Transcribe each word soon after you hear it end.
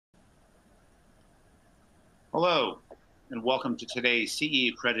Hello, and welcome to today's CE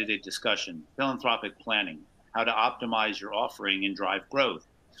accredited discussion, Philanthropic Planning, How to Optimize Your Offering and Drive Growth,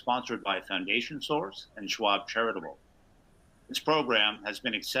 sponsored by Foundation Source and Schwab Charitable. This program has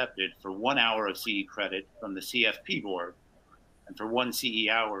been accepted for 1 hour of CE credit from the CFP board and for 1 CE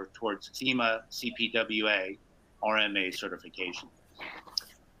hour towards CIMA CPWA RMA certification.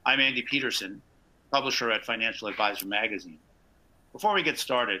 I'm Andy Peterson, publisher at Financial Advisor magazine. Before we get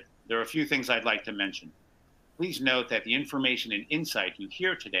started, there are a few things I'd like to mention. Please note that the information and insight you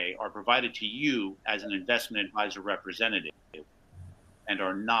hear today are provided to you as an investment advisor representative and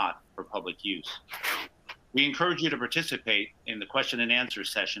are not for public use. We encourage you to participate in the question and answer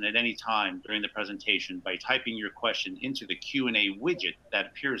session at any time during the presentation by typing your question into the Q&A widget that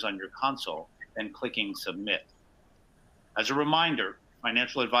appears on your console and clicking submit. As a reminder,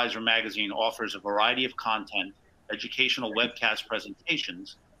 Financial Advisor magazine offers a variety of content, educational webcast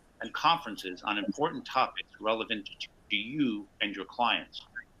presentations, and conferences on important topics relevant to you and your clients.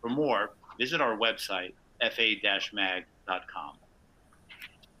 For more, visit our website, fa-mag.com.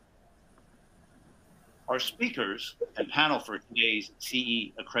 Our speakers and panel for today's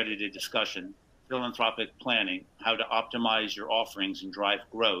CE accredited discussion, Philanthropic Planning, How to Optimize Your Offerings and Drive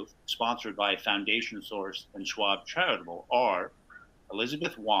Growth, sponsored by Foundation Source and Schwab Charitable, are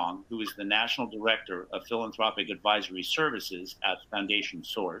Elizabeth Wong, who is the National Director of Philanthropic Advisory Services at Foundation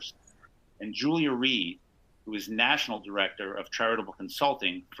Source, and Julia Reed, who is National Director of Charitable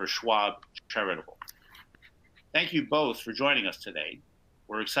Consulting for Schwab Charitable. Thank you both for joining us today.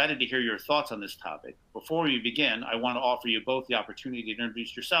 We're excited to hear your thoughts on this topic. Before we begin, I want to offer you both the opportunity to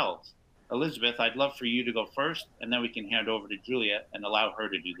introduce yourselves. Elizabeth, I'd love for you to go first, and then we can hand over to Julia and allow her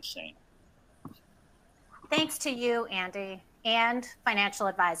to do the same. Thanks to you, Andy, and Financial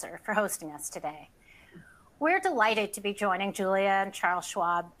Advisor for hosting us today. We're delighted to be joining Julia and Charles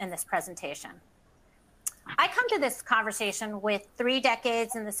Schwab in this presentation. I come to this conversation with 3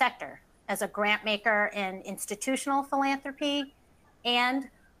 decades in the sector as a grant maker in institutional philanthropy and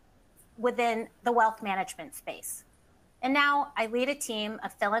within the wealth management space. And now I lead a team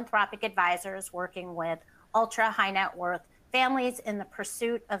of philanthropic advisors working with ultra high net worth families in the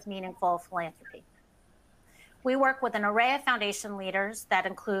pursuit of meaningful philanthropy. We work with an array of foundation leaders that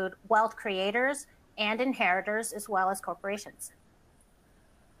include wealth creators and inheritors, as well as corporations.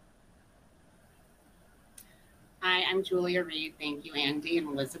 Hi, I'm Julia Reed. Thank you, Andy and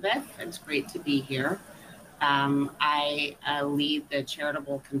Elizabeth. It's great to be here. I lead the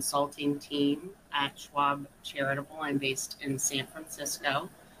charitable consulting team at Schwab Charitable. I'm based in San Francisco.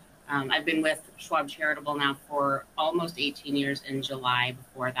 I've been with Schwab Charitable now for almost 18 years in July,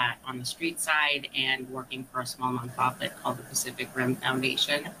 before that on the street side and working for a small nonprofit called the Pacific Rim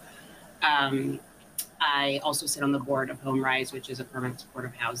Foundation. I also sit on the board of Home Rise, which is a permanent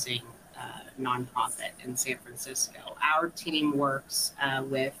supportive housing nonprofit in San Francisco. Our team works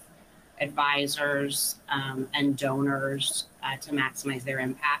with advisors and donors to maximize their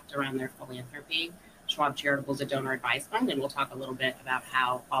impact around their philanthropy. Schwab Charitable is a donor advised fund, and we'll talk a little bit about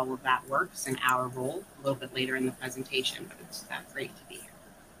how all of that works and our role a little bit later in the presentation, but it's great to be here.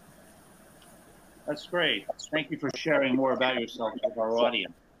 That's great. Thank you for sharing more about yourself with our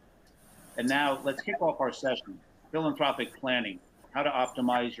audience. And now let's kick off our session, Philanthropic Planning, How to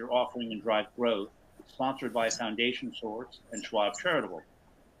Optimize Your Offering and Drive Growth, sponsored by Foundation Source and Schwab Charitable.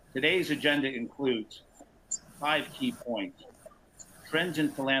 Today's agenda includes 5 key points: trends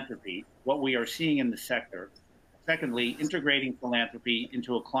in philanthropy, what we are seeing in the sector. Secondly, integrating philanthropy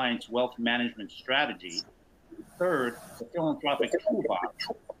into a client's wealth management strategy. Third, the philanthropic toolbox.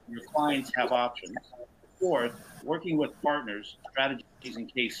 Your clients have options. Fourth, working with partners, strategies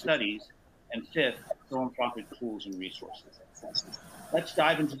and case studies. And fifth, philanthropic tools and resources. Let's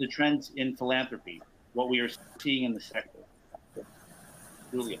dive into the trends in philanthropy, what we are seeing in the sector.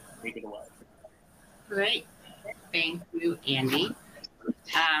 Julia, take it away. Great. Thank you, Andy.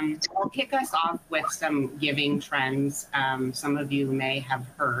 I'll kick us off with some giving trends some of you may have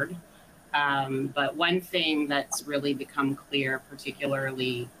heard. But one thing that's really become clear,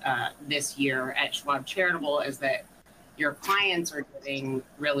 particularly this year at Schwab Charitable, is that your clients are giving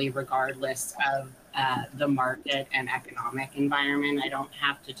really regardless of the market and economic environment. I don't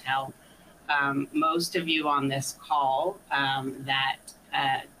have to tell most of you on this call that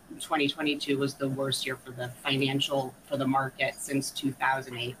 2022 was the worst year for the market since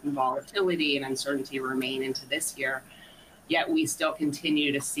 2008, and volatility and uncertainty remain into this year. Yet we still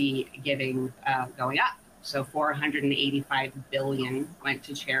continue to see giving going up. So $485 billion went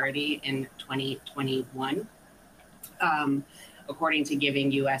to charity in 2021. According to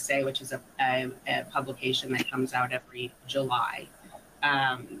Giving USA, which is a publication that comes out every July.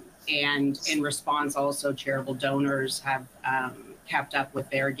 And in response, also charitable donors have kept up with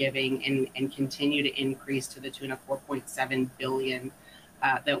their giving and continue to increase to the tune of 4.7 billion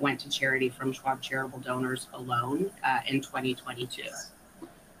that went to charity from Schwab charitable donors alone in 2022.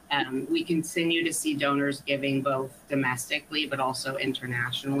 We continue to see donors giving both domestically but also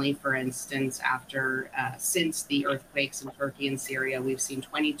internationally. For instance, since the earthquakes in Turkey and Syria, we've seen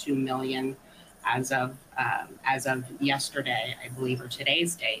 22 million as of yesterday, I believe, or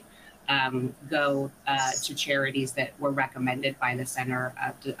today's date, go to charities that were recommended by the Center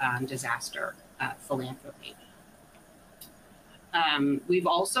of Disaster Philanthropy. We've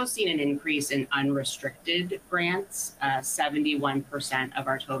also seen an increase in unrestricted grants. 71% of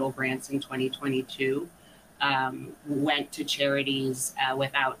our total grants in 2022 went to charities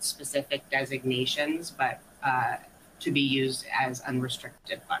without specific designations, but to be used as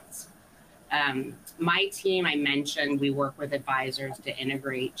unrestricted funds. My team, I mentioned, we work with advisors to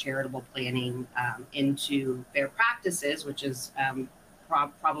integrate charitable planning into their practices, which is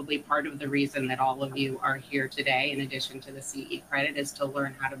probably part of the reason that all of you are here today, in addition to the CE credit, is to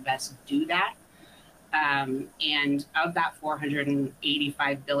learn how to best do that. And of that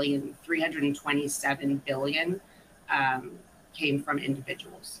 485 billion, 327 billion came from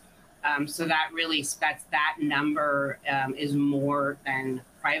individuals. So that really sets that number is more than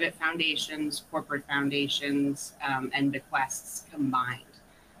private foundations, corporate foundations, and bequests combined.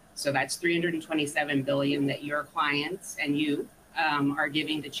 So that's 327 billion that your clients and you are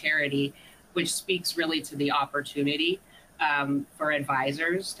giving to charity, which speaks really to the opportunity for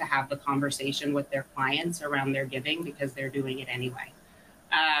advisors to have the conversation with their clients around their giving, because they're doing it anyway.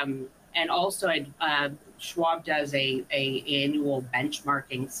 And also, Schwab does a annual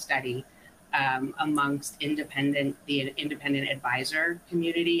benchmarking study amongst the independent advisor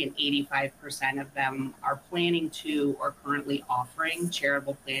community, and 85% of them are planning to or currently offering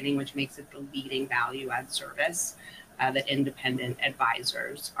charitable planning, which makes it the leading value add service that independent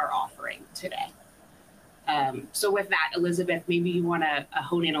advisors are offering today. So with that, Elizabeth, maybe you want to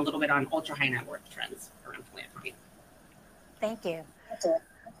hone in a little bit on ultra high net worth trends around philanthropy. Thank you.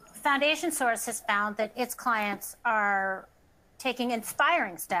 Foundation Source has found that its clients are taking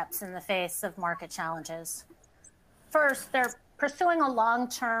inspiring steps in the face of market challenges. First, they're pursuing a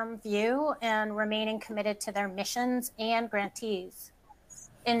long-term view and remaining committed to their missions and grantees.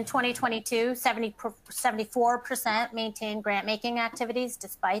 In 2022, 74% maintained grant-making activities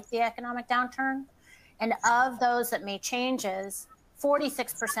despite the economic downturn. And of those that made changes,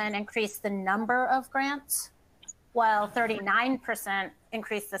 46% increased the number of grants, while 39%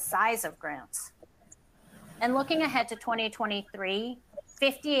 increased the size of grants. And looking ahead to 2023,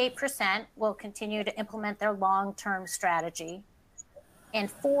 58% will continue to implement their long-term strategy,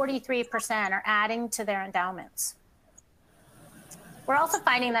 and 43% are adding to their endowments. We're also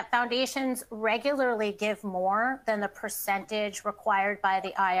finding that foundations regularly give more than the percentage required by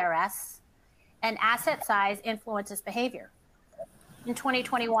the IRS, and asset size influences behavior. In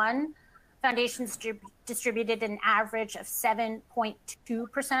 2021, foundations distributed an average of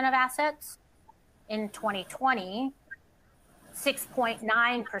 7.2% of assets. In 2020,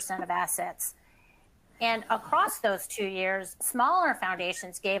 6.9% of assets. And across those 2 years, smaller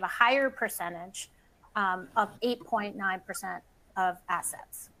foundations gave a higher percentage of 8.9% of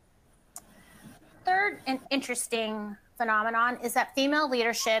assets. Third, an interesting phenomenon is that female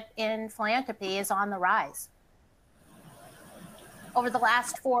leadership in philanthropy is on the rise. Over the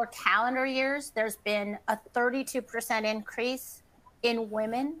last 4 calendar years, there's been a 32% increase in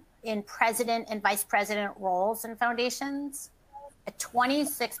women in president and vice president roles in foundations, a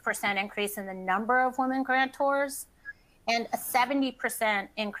 26% increase in the number of women grantors, and a 70%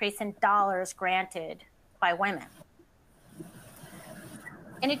 increase in dollars granted by women.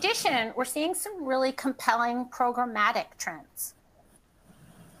 In addition, we're seeing some really compelling programmatic trends.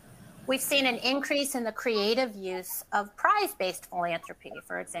 We've seen an increase in the creative use of prize-based philanthropy,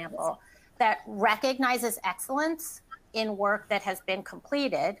 for example, that recognizes excellence in work that has been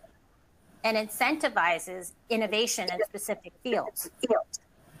completed and incentivizes innovation in specific fields.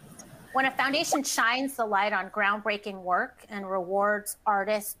 When a foundation shines the light on groundbreaking work and rewards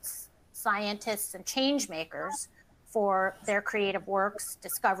artists, scientists, and change makers for their creative works,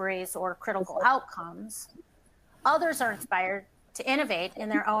 discoveries, or critical outcomes, others are inspired to innovate in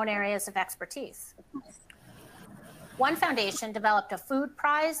their own areas of expertise. One foundation developed a food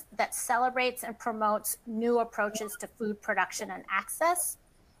prize that celebrates and promotes new approaches to food production and access,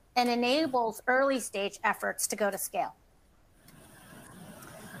 and enables early stage efforts to go to scale.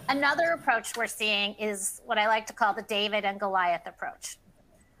 Another approach we're seeing is what I like to call the David and Goliath approach.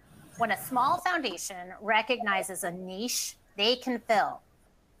 When a small foundation recognizes a niche they can fill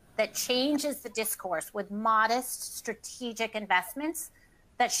that changes the discourse with modest strategic investments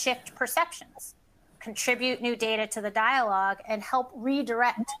that shift perceptions, contribute new data to the dialogue, and help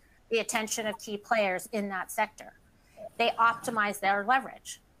redirect the attention of key players in that sector. They optimize their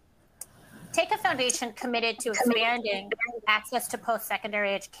leverage. Take a foundation committed to expanding access to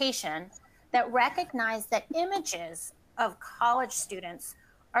post-secondary education that recognize that images of college students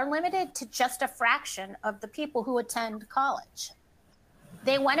are limited to just a fraction of the people who attend college.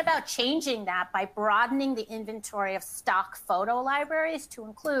 They went about changing that by broadening the inventory of stock photo libraries to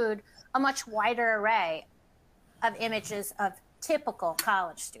include a much wider array of images of typical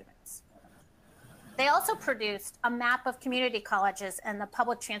college students. They also produced a map of community colleges and the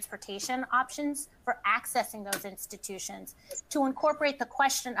public transportation options for accessing those institutions to incorporate the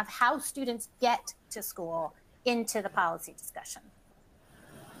question of how students get to school into the policy discussion.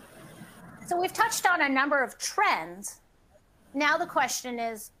 So we've touched on a number of trends. Now the question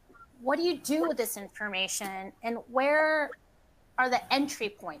is, what do you do with this information, and where are the entry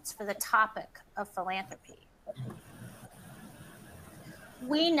points for the topic of philanthropy?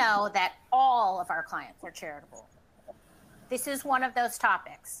 We know that all of our clients are charitable. This is one of those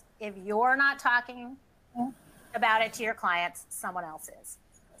topics. If you're not talking about it to your clients, someone else is.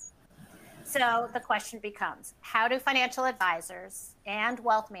 So the question becomes, how do financial advisors and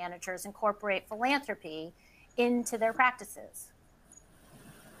wealth managers incorporate philanthropy into their practices?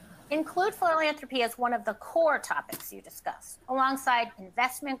 Include philanthropy as one of the core topics you discuss, alongside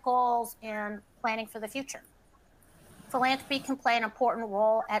investment goals and planning for the future. Philanthropy can play an important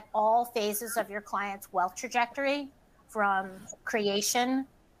role at all phases of your client's wealth trajectory, from creation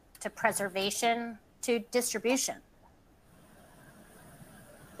to preservation to distribution.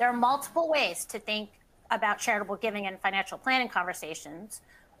 There are multiple ways to think about charitable giving and financial planning conversations.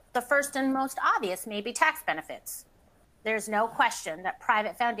 The first and most obvious may be tax benefits. There's no question that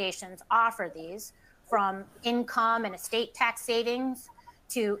private foundations offer these, from income and estate tax savings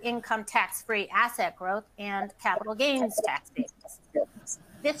to income tax-free asset growth and capital gains tax savings.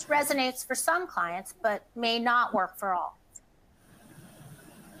 This resonates for some clients, but may not work for all.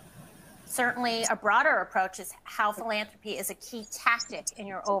 Certainly, a broader approach is how philanthropy is a key tactic in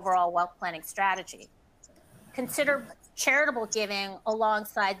your overall wealth planning strategy. Consider charitable giving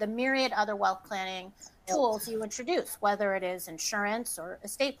alongside the myriad other wealth planning tools you introduce, whether it is insurance or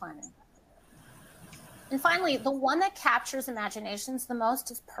estate planning. And finally, the one that captures imaginations the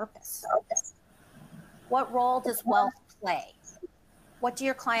most is purpose. What role does wealth play? What do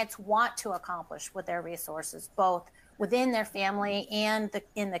your clients want to accomplish with their resources, both within their family and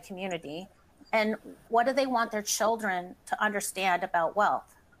in the community? And what do they want their children to understand about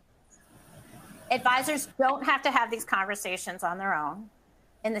wealth? Advisors don't have to have these conversations on their own.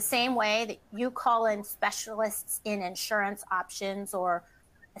 In the same way that you call in specialists in insurance options or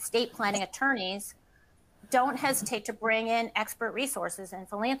estate planning attorneys, don't hesitate to bring in expert resources in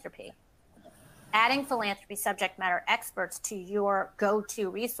philanthropy. Adding philanthropy subject matter experts to your go-to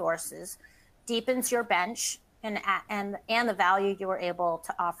resources deepens your bench and the value you are able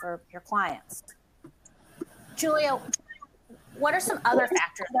to offer your clients. Julia, what are some other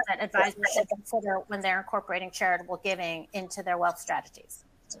factors that advisors should consider when they're incorporating charitable giving into their wealth strategies?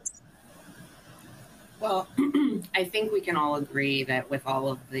 Well, I think we can all agree that with all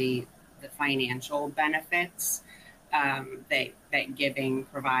of the financial benefits that giving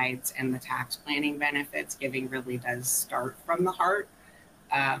provides and the tax planning benefits, giving really does start from the heart.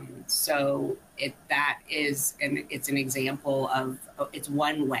 So it's an example of, it's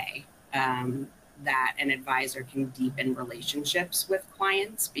one way that an advisor can deepen relationships with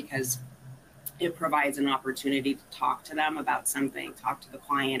clients, because it provides an opportunity to talk to them about something, talk to the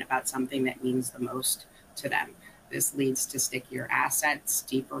client about something that means the most to them. This leads to stickier assets,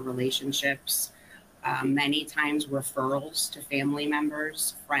 deeper relationships, many times referrals to family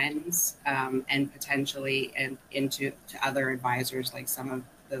members, friends, and potentially into other advisors, like some of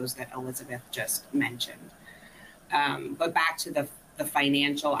those that Elizabeth just mentioned. But back to the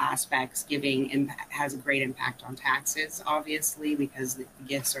financial aspects, giving has a great impact on taxes, obviously, because the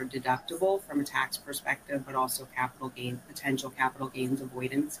gifts are deductible from a tax perspective, but also potential capital gains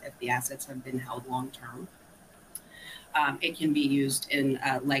avoidance if the assets have been held long term. It can be used in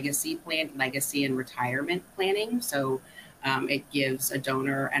legacy and retirement planning. So it gives a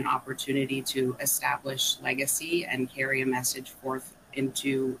donor an opportunity to establish legacy and carry a message forth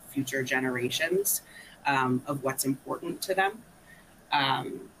into future generations of what's important to them.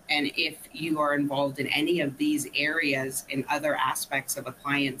 And if you are involved in any of these areas in other aspects of a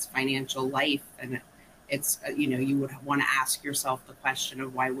client's financial life, and it's, you would want to ask yourself the question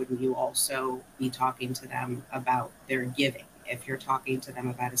of why wouldn't you also be talking to them about their giving if you're talking to them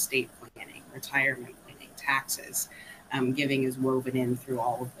about estate planning, retirement planning, taxes. Giving is woven in through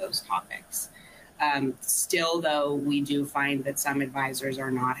all of those topics. Still, though, we do find that some advisors are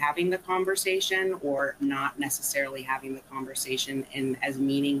not having the conversation or not necessarily having the conversation in as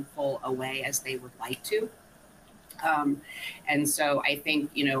meaningful a way as they would like to. And so I think,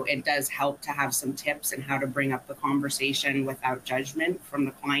 it does help to have some tips on how to bring up the conversation without judgment from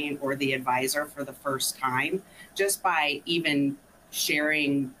the client or the advisor for the first time, just by even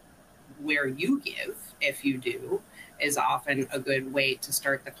sharing where you give, if you do, is often a good way to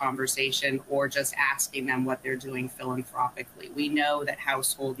start the conversation, or just asking them what they're doing philanthropically. We know that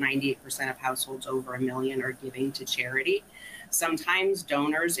 98% of households over $1 million are giving to charity. Sometimes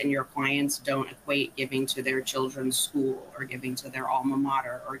donors and your clients don't equate giving to their children's school or giving to their alma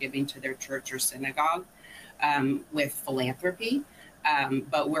mater or giving to their church or synagogue with philanthropy.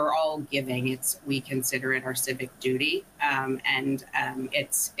 But we're all giving. We consider it our civic duty.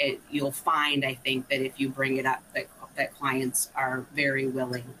 You'll find, I think, that if you bring it up, that clients are very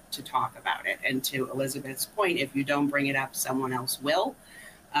willing to talk about it. And to Elizabeth's point, if you don't bring it up, someone else will.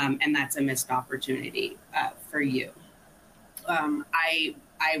 And that's a missed opportunity for you.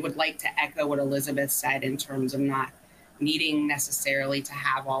 I would like to echo what Elizabeth said in terms of not needing necessarily to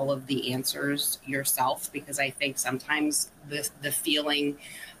have all of the answers yourself, because I think sometimes the feeling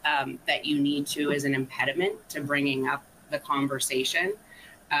that you need to is an impediment to bringing up the conversation.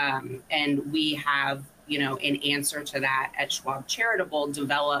 And we have, in answer to that at Schwab Charitable,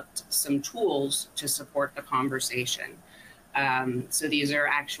 developed some tools to support the conversation. So these are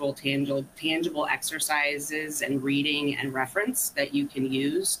actual tangible exercises and reading and reference that you can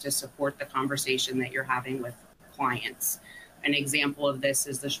use to support the conversation that you're having with clients. An example of this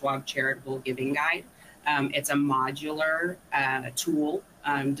is the Schwab Charitable Giving Guide. It's a modular tool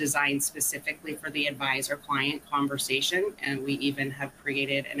designed specifically for the advisor-client conversation, and we even have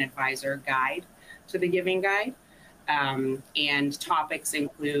created an advisor guide to the Giving Guide. And topics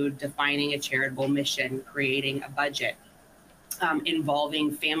include defining a charitable mission, creating a budget,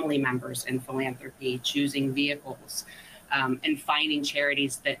 involving family members in philanthropy, choosing vehicles, and finding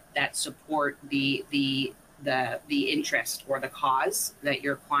charities that support the interest or the cause that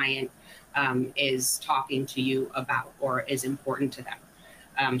your client is talking to you about or is important to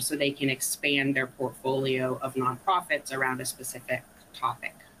them, so they can expand their portfolio of nonprofits around a specific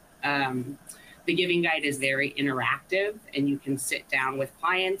topic. The Giving Guide is very interactive, and you can sit down with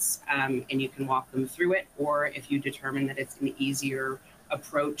clients and you can walk them through it, or if you determine that it's an easier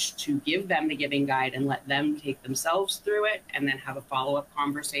approach to give them the Giving Guide and let them take themselves through it and then have a follow-up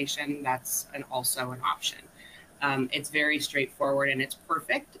conversation, that's also an option. It's very straightforward, and it's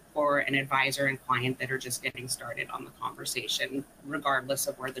perfect for an advisor and client that are just getting started on the conversation, regardless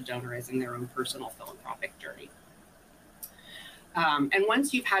of where the donor is in their own personal philanthropic journey. And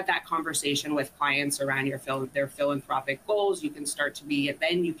once you've had that conversation with clients around their philanthropic goals, you can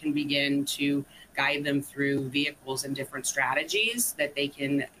begin to guide them through vehicles and different strategies that they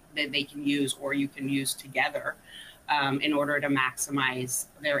can use, or you can use together in order to maximize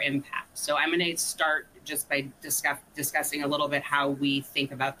their impact. So I'm going to start just by discussing a little bit how we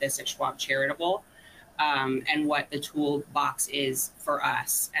think about this at Schwab Charitable, and what the toolbox is for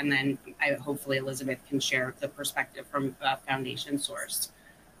us. And then hopefully Elizabeth can share the perspective from Foundation Source.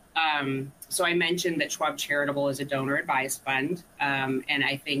 So I mentioned that Schwab Charitable is a donor advised fund. And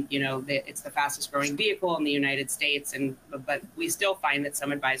I think, that it's the fastest growing vehicle in the United States. But we still find that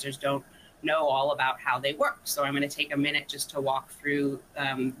some advisors don't know all about how they work. So I'm going to take a minute just to walk through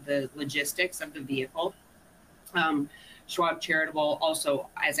the logistics of the vehicle. Schwab Charitable also,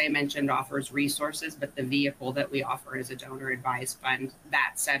 as I mentioned, offers resources, but the vehicle that we offer is a donor advised fund.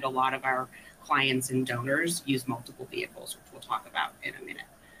 That said, a lot of our clients and donors use multiple vehicles, which we'll talk about in a minute.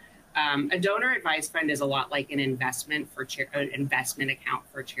 A donor advised fund is a lot like an investment account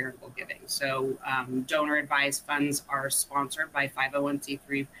for charitable giving. So donor advised funds are sponsored by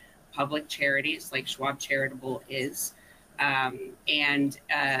 501c3 public charities like Schwab Charitable is. And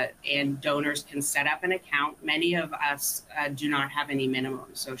donors can set up an account. Many of us do not have any minimum.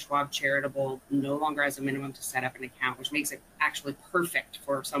 So Schwab Charitable no longer has a minimum to set up an account, which makes it actually perfect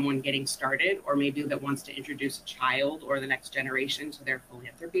for someone getting started, or maybe that wants to introduce a child or the next generation to their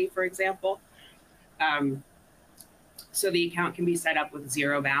philanthropy, for example. So the account can be set up with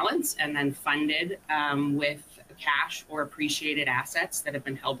zero balance and then funded with cash or appreciated assets that have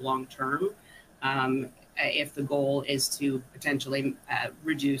been held long term. If the goal is to potentially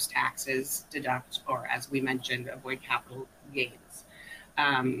reduce taxes, deduct, or as we mentioned, avoid capital gains.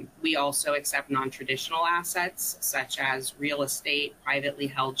 We also accept non-traditional assets such as real estate, privately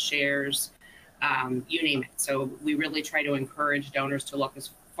held shares, you name it. So we really try to encourage donors to look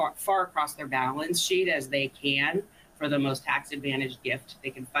as far across their balance sheet as they can for the most tax advantaged gift. They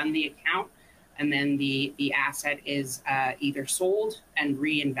can fund the account, and then the asset is either sold and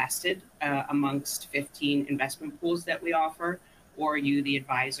reinvested amongst 15 investment pools that we offer, or you, the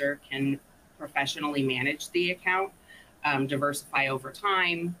advisor, can professionally manage the account, diversify over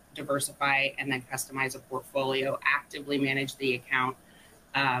time, and then customize a portfolio, actively manage the account,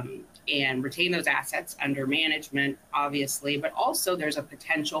 and retain those assets under management, obviously, but also there's a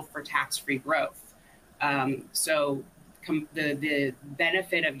potential for tax-free growth. So the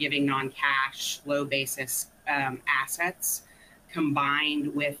benefit of giving non-cash, low basis assets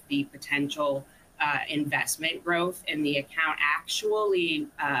combined with the potential investment growth in the account, actually,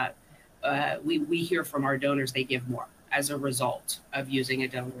 we hear from our donors they give more as a result of using a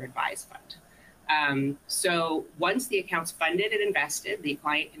donor advised fund. So once the account's funded and invested, the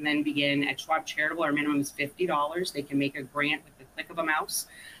client can then begin at Schwab Charitable. Our minimum is $50. They can make a grant with the click of a mouse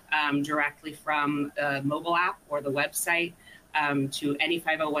directly from the mobile app or the website to any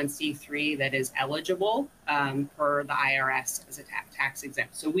 501c3 that is eligible per the IRS as a tax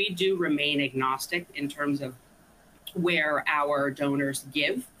exempt. So we do remain agnostic in terms of where our donors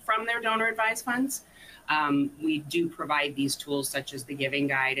give from their donor advised funds. We do provide these tools such as the giving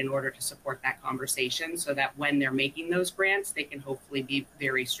guide in order to support that conversation so that when they're making those grants, they can hopefully be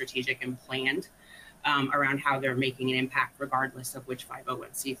very strategic and planned around how they're making an impact regardless of which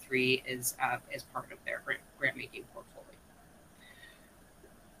 501c3 is part of their grant making portfolio.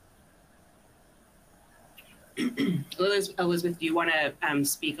 Elizabeth, do you want to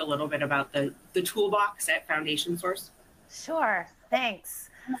speak a little bit about the toolbox at Foundation Source? Sure, thanks.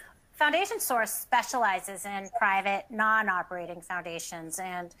 Foundation Source specializes in private, non-operating foundations,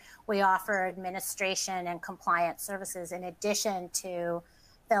 and we offer administration and compliance services in addition to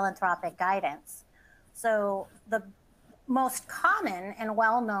philanthropic guidance. So the most common and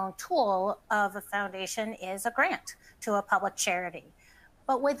well-known tool of a foundation is a grant to a public charity.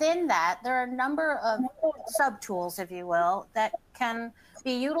 But within that, there are a number of sub-tools, if you will, that can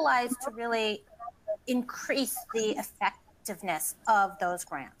be utilized to really increase the effectiveness of those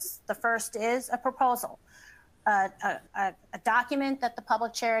grants. The first is a proposal, a document that the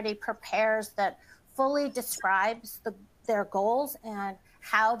public charity prepares that fully describes their goals and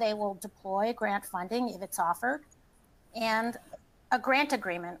how they will deploy grant funding if it's offered, and a grant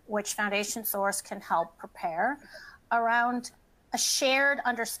agreement, which Foundation Source can help prepare around a shared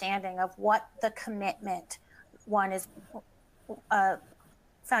understanding of what the commitment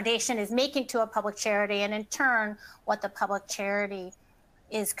foundation is making to a public charity, and in turn, what the public charity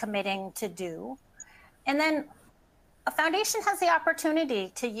is committing to do. And then a foundation has the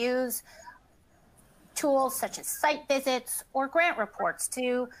opportunity to use tools such as site visits or grant reports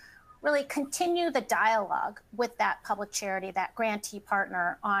to really continue the dialogue with that public charity, that grantee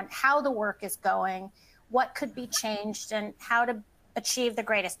partner, on how the work is going, what could be changed, and how to achieve the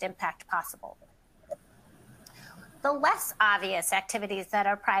greatest impact possible. The less obvious activities that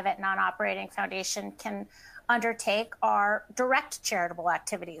a private non-operating foundation can undertake are direct charitable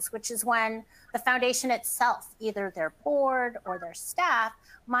activities, which is when the foundation itself, either their board or their staff,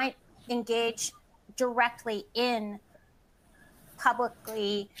 might engage directly in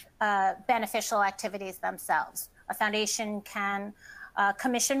publicly beneficial activities themselves. A foundation can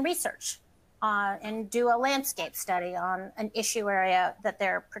commission research and do a landscape study on an issue area that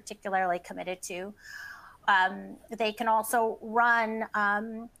they're particularly committed to. They can also run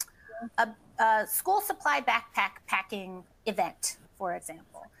a school supply backpack packing event, for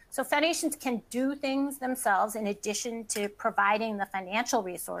example. So foundations can do things themselves in addition to providing the financial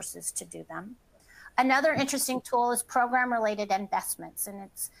resources to do them. Another interesting tool is program-related investments, and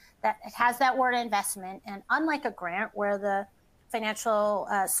it has that word investment. And unlike a grant where the financial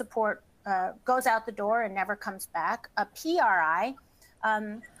support goes out the door and never comes back, a PRI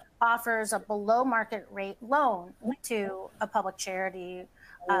offers a below market rate loan to a public charity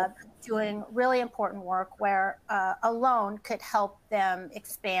doing really important work where a loan could help them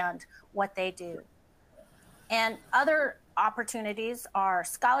expand what they do. And other opportunities are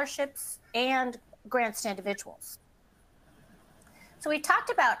scholarships and grants to individuals. So we talked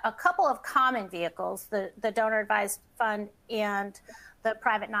about a couple of common vehicles, the donor advised fund and the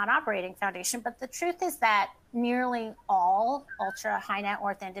private non-operating foundation, but the truth is that nearly all ultra high net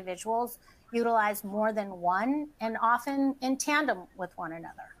worth individuals utilize more than one, and often in tandem with one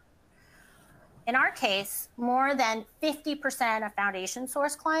another. In our case, more than 50% of Foundation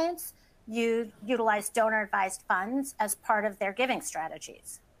Source clients utilize donor advised funds as part of their giving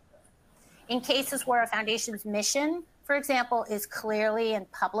strategies. In cases where a foundation's mission, for example, is clearly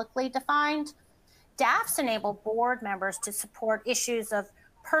and publicly defined, DAFs enable board members to support issues of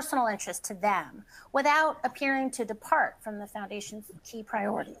personal interest to them without appearing to depart from the foundation's key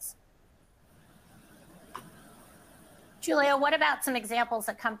priorities. Julia, what about some examples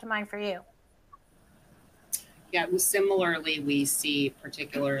that come to mind for you? Yeah, well, similarly, we see,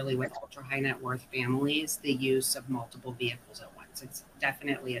 particularly with ultra high net worth families, the use of multiple vehicles at once. It's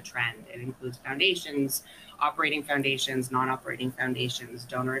definitely a trend. It includes foundations, operating foundations, non-operating foundations,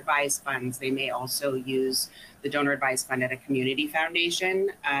 donor advised funds. They may also use the donor advised fund at a community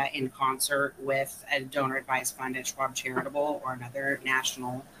foundation in concert with a donor advised fund at Schwab Charitable or another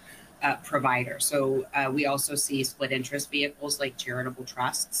national provider. So we also see split interest vehicles like charitable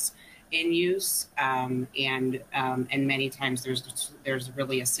trusts in use, and many times there's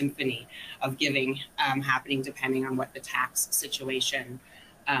really a symphony of giving happening depending on what the tax situation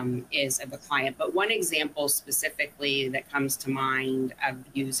is of the client. But one example specifically that comes to mind of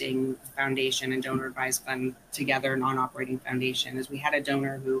using foundation and donor advised fund together, non-operating foundation, is we had a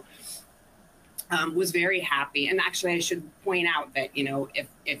donor who was very happy. And actually, I should point out that, you know,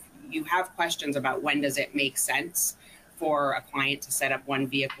 if you have questions about when does it make sense for a client to set up one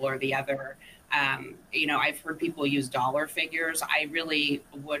vehicle or the other, you know, I've heard people use dollar figures. I really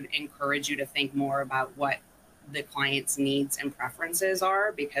would encourage you to think more about what the client's needs and preferences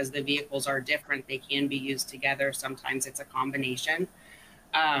are, because the vehicles are different. They can be used together. Sometimes it's a combination.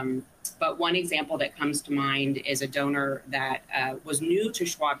 But one example that comes to mind is a donor that was new to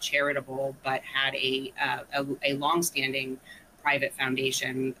Schwab Charitable, but had a longstanding private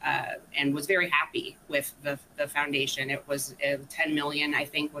foundation and was very happy with the foundation. It was 10 million, I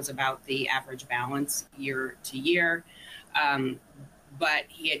think, was about the average balance year to year. But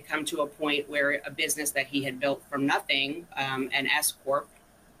he had come to a point where a business that he had built from nothing, an S Corp,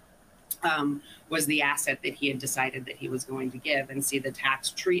 was the asset that he had decided that he was going to give. And see the tax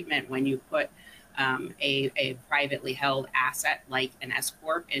treatment when you put a privately held asset like an S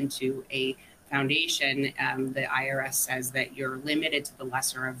Corp into a foundation, the IRS says that you're limited to the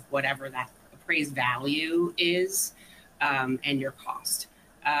lesser of whatever that appraised value is and your cost.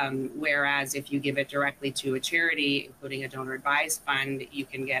 Whereas if you give it directly to a charity, including a donor advised fund, you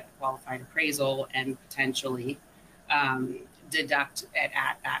can get a qualified appraisal and potentially deduct it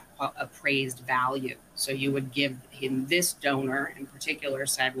at that appraised value. So you would give him, this donor in particular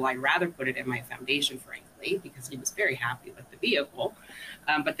said, well, I'd rather put it in my foundation, frankly, because he was very happy with the vehicle,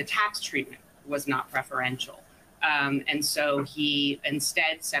 but the tax treatment was not preferential. And so he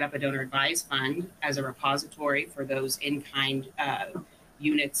instead set up a donor advised fund as a repository for those in-kind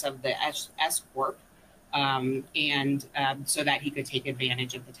units of the S Corp, so that he could take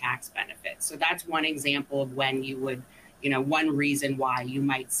advantage of the tax benefits. So that's one example of when you would, you know, one reason why you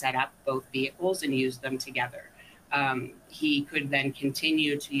might set up both vehicles and use them together. He could then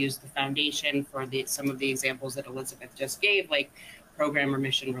continue to use the foundation for some of the examples that Elizabeth just gave, like program or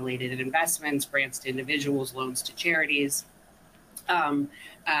mission related investments, grants to individuals, loans to charities, and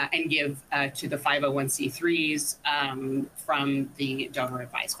give to the 501c3s from the donor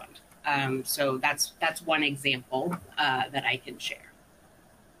advised fund. So that's one example that I can share.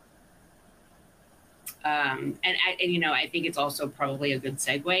 And you know, I think it's also probably a good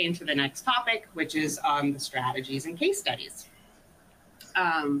segue into the next topic, which is the strategies and case studies.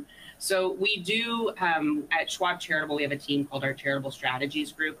 So we do, at Schwab Charitable, we have a team called our Charitable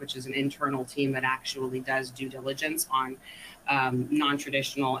Strategies Group, which is an internal team that actually does due diligence on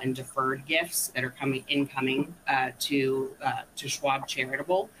non-traditional and deferred gifts that are incoming to Schwab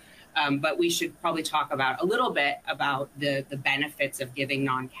Charitable. But we should probably talk about a little bit about the benefits of giving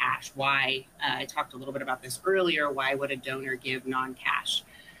non-cash. Why, I talked a little bit about this earlier, why would a donor give non-cash?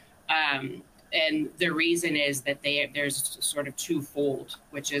 And the reason is that there's sort of twofold,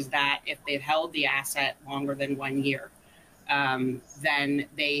 which is that if they've held the asset longer than 1 year, then when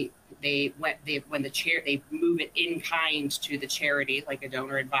they move it in kind to the charity, like a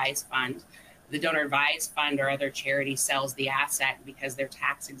donor advised fund, the donor advised fund or other charity sells the asset because they're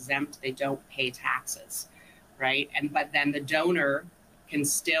tax exempt, they don't pay taxes, right? But then the donor can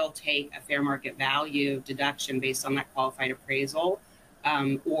still take a fair market value deduction based on that qualified appraisal,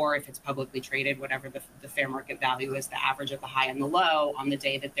 or if it's publicly traded, whatever the fair market value is, the average of the high and the low on the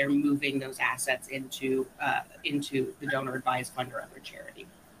day that they're moving those assets into the donor advised fund or other charity.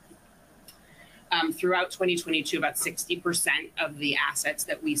 Throughout 2022, about 60% of the assets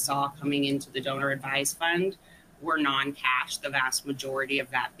that we saw coming into the donor advised fund were non-cash, the vast majority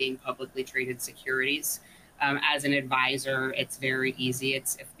of that being publicly traded securities. As an advisor, it's very easy.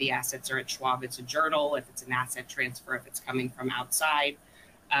 If the assets are at Schwab, it's a journal. If it's an asset transfer, if it's coming from outside,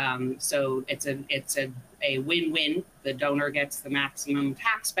 So it's a win-win. The donor gets the maximum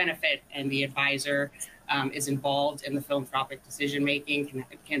tax benefit, and the advisor is involved in the philanthropic decision making,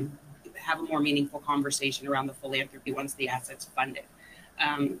 can have a more meaningful conversation around the philanthropy once the asset's funded.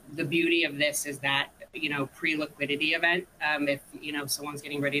 The beauty of this is that, pre-liquidity event, if, someone's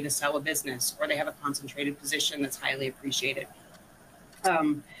getting ready to sell a business or they have a concentrated position that's highly appreciated,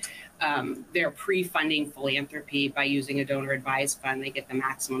 they're pre-funding philanthropy by using a donor advised fund. They get the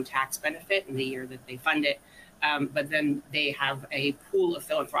maximum tax benefit in the year that they fund it. But then they have a pool of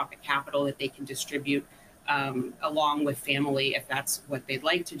philanthropic capital that they can distribute along with family, if that's what they'd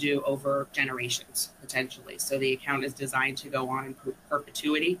like to do, over generations, potentially. So the account is designed to go on in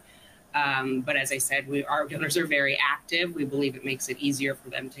perpetuity. But as I said, our donors are very active. We believe it makes it easier for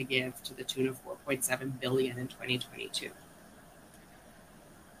them to give to the tune of $4.7 billion in 2022.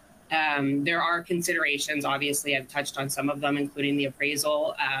 There are considerations. Obviously, I've touched on some of them, including the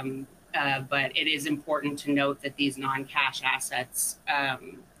appraisal. But it is important to note that these non-cash assets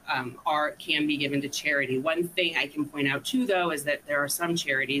can be given to charity. One thing I can point out too, though, is that there are some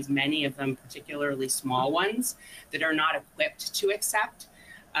charities, many of them, particularly small ones, that are not equipped to accept.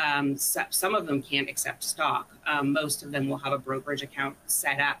 Some of them can't accept stock. Most of them will have a brokerage account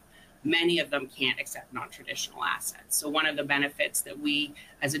set up. Many of them can't accept non-traditional assets. So one of the benefits that we,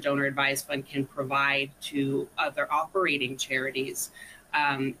 as a donor advised fund, can provide to other operating charities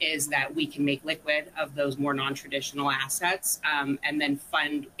is that we can make liquid of those more non-traditional assets and then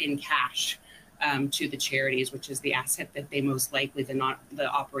fund in cash to the charities, which is the asset that they most likely, the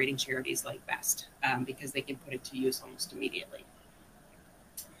operating charities, like best, because they can put it to use almost immediately.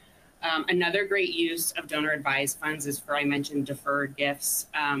 Another great use of donor advised funds is for, I mentioned, deferred gifts,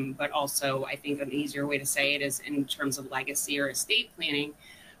 but also I think an easier way to say it is in terms of legacy or estate planning.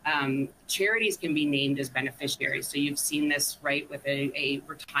 Charities can be named as beneficiaries. So you've seen this, right, with a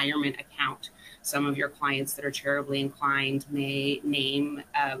retirement account. Some of your clients that are charitably inclined may name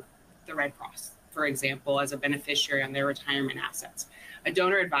the Red Cross, for example, as a beneficiary on their retirement assets. A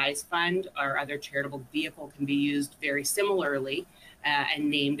donor advised fund or other charitable vehicle can be used very similarly and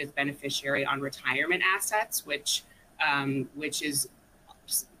named as beneficiary on retirement assets, which is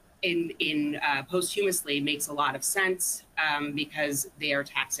posthumously makes a lot of sense because they are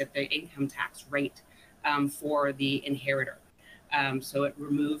taxed at the income tax rate for the inheritor. So it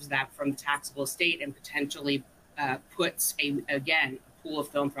removes that from the taxable estate and potentially puts a pool of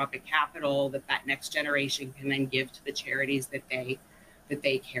philanthropic capital that next generation can then give to the charities that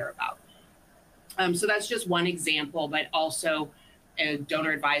they care about. So that's just one example, but also a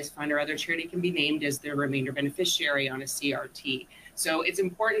donor advised fund or other charity can be named as the remainder beneficiary on a CRT. So it's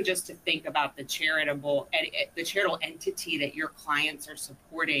important just to think about the charitable entity that your clients are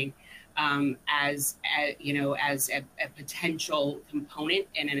supporting as a potential component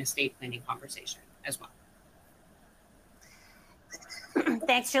in an estate planning conversation as well.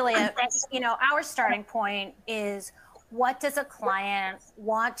 Thanks, Julia. Our starting point is, what does a client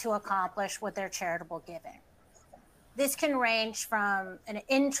want to accomplish with their charitable giving? This can range from an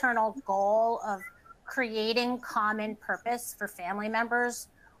internal goal of creating common purpose for family members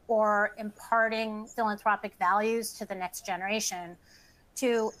or imparting philanthropic values to the next generation,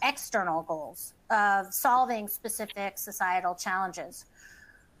 to external goals of solving specific societal challenges.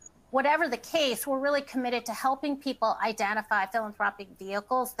 Whatever the case, we're really committed to helping people identify philanthropic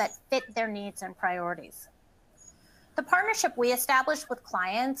vehicles that fit their needs and priorities. The partnership we establish with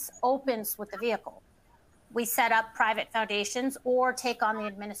clients opens with the vehicle. We set up private foundations or take on the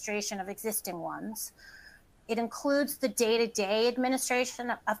administration of existing ones. It includes the day-to-day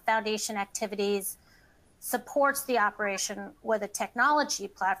administration of foundation activities, supports the operation with a technology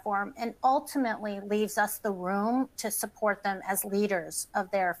platform, and ultimately leaves us the room to support them as leaders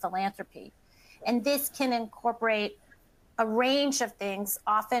of their philanthropy. And this can incorporate a range of things,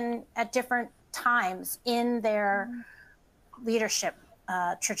 often at different times in their leadership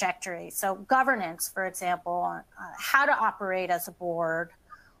trajectory. So governance, for example, how to operate as a board,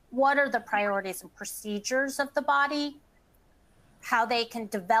 what are the priorities and procedures of the body, how they can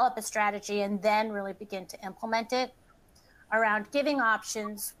develop a strategy and then really begin to implement it. Around giving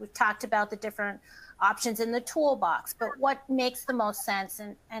options, we've talked about the different options in the toolbox, but what makes the most sense,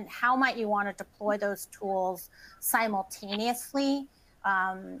 and how might you want to deploy those tools simultaneously,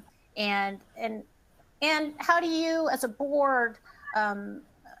 and how do you as a board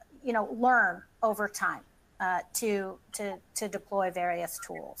learn over time to deploy various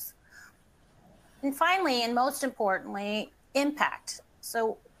tools. And finally, and most importantly, impact.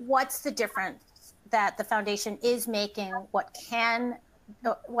 So what's the difference that the foundation is making? What can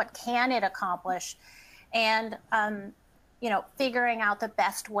it accomplish? And figuring out the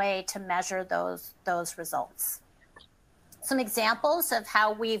best way to measure those results. Some examples of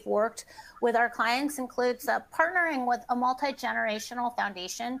how we've worked with our clients includes partnering with a multi-generational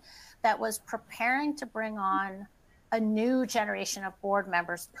foundation that was preparing to bring on a new generation of board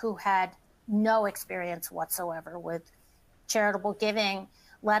members who had no experience whatsoever with charitable giving,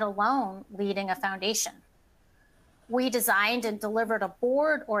 let alone leading a foundation. We designed and delivered a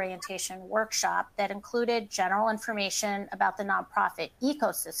board orientation workshop that included general information about the nonprofit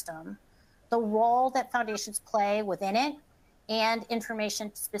ecosystem, the role that foundations play within it, and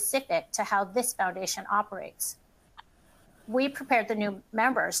information specific to how this foundation operates. We prepared the new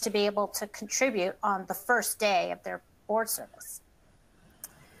members to be able to contribute on the first day of their board service.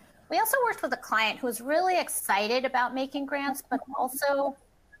 We also worked with a client who was really excited about making grants, but also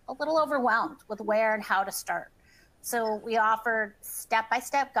a little overwhelmed with where and how to start. So we offered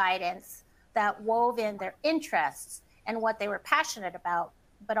step-by-step guidance that wove in their interests and what they were passionate about,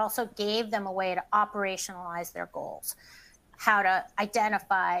 but also gave them a way to operationalize their goals, how to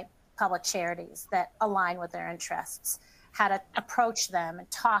identify public charities that align with their interests, how to approach them and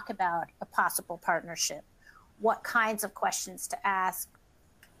talk about a possible partnership, what kinds of questions to ask,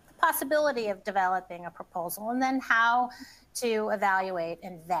 the possibility of developing a proposal, and then how to evaluate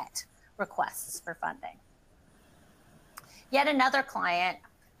and vet requests for funding. Yet another client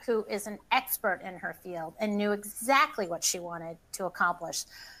who is an expert in her field and knew exactly what she wanted to accomplish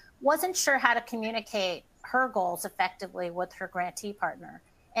wasn't sure how to communicate her goals effectively with her grantee partner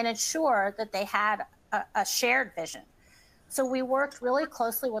and ensure that they had a shared vision. So we worked really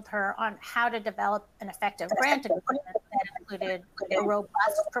closely with her on how to develop an effective grant agreement that included a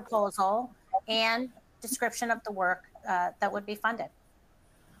robust proposal and description of the work that would be funded.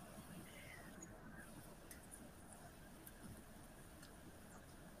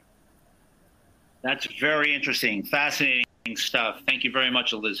 That's very interesting, fascinating stuff. Thank you very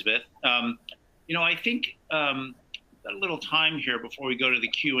much, Elizabeth. I think got a little time here before we go to the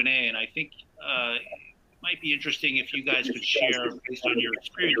Q&A, and I think it might be interesting if you guys could share, based on your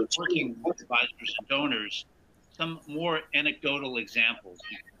experience working with advisors and donors, some more anecdotal examples,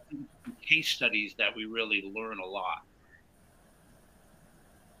 case studies that we really learn a lot.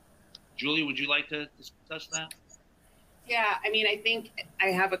 Julie, would you like to discuss that? Yeah, I think I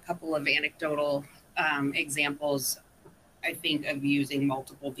have a couple of anecdotal examples, I think, of using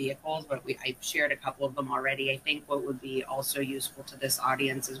multiple vehicles, but I've shared a couple of them already. I think what would be also useful to this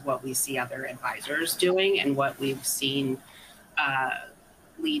audience is what we see other advisors doing and what we've seen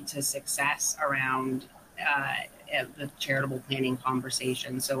lead to success around the charitable planning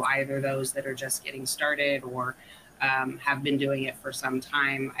conversation. So either those that are just getting started or have been doing it for some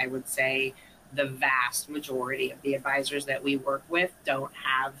time. I would say the vast majority of the advisors that we work with don't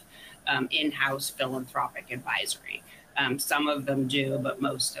have in-house philanthropic advisory. Some of them do, but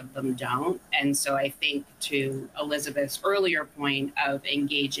most of them don't. And so I think, to Elizabeth's earlier point of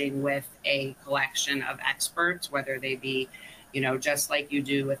engaging with a collection of experts, whether they be, just like you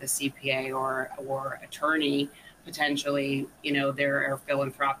do with a CPA or attorney, potentially, there are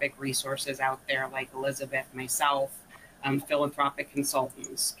philanthropic resources out there like Elizabeth, myself, philanthropic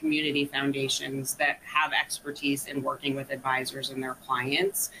consultants, community foundations that have expertise in working with advisors and their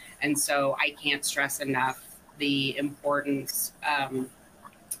clients. And so I can't stress enough the importance,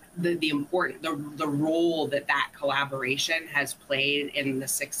 the role that collaboration has played in the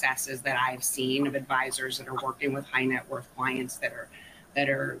successes that I've seen of advisors that are working with high net worth clients that are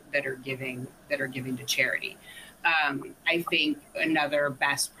giving to charity. I think another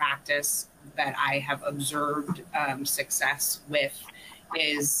best practice that I have observed success with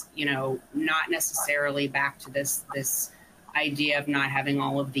is, not necessarily back to this idea of not having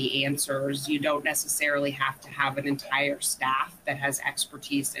all of the answers. You don't necessarily have to have an entire staff that has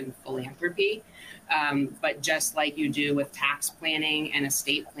expertise in philanthropy, but just like you do with tax planning and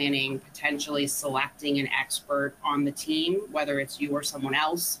estate planning, potentially selecting an expert on the team, whether it's you or someone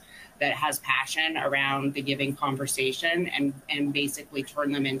else, that has passion around the giving conversation, and basically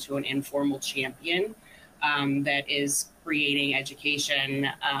turn them into an informal champion that is creating education,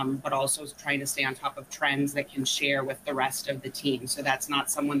 but also trying to stay on top of trends that can share with the rest of the team. So that's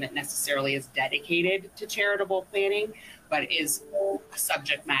not someone that necessarily is dedicated to charitable planning, but is a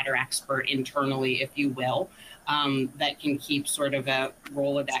subject matter expert internally, if you will, that can keep sort of a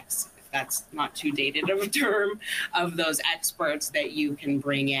Rolodex, that's not too dated of a term, of those experts that you can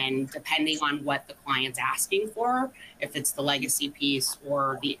bring in depending on what the client's asking for, if it's the legacy piece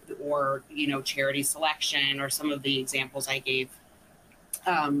or charity selection, or some of the examples I gave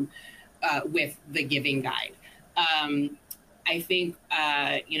with the giving guide. I think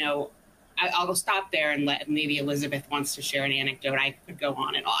I'll stop there and let maybe Elizabeth wants to share an anecdote. I could go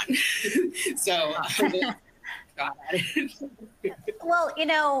on and on. So, well, you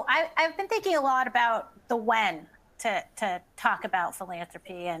know, I've been thinking a lot about the when to talk about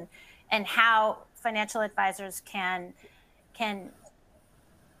philanthropy and how financial advisors can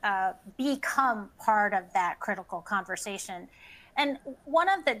become part of that critical conversation. And one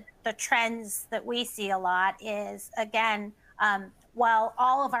of the trends that we see a lot is, again, while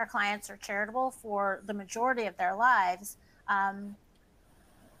all of our clients are charitable for the majority of their lives,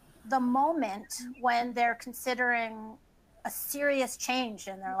 the moment when they're considering a serious change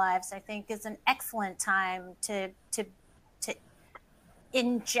in their lives, I think, is an excellent time to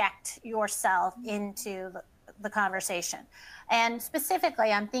inject yourself into the conversation. And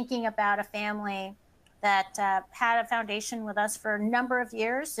specifically, I'm thinking about a family that had a foundation with us for a number of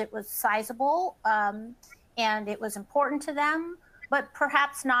years. It was sizable, and it was important to them, but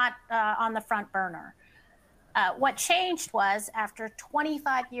perhaps not on the front burner. What changed was, after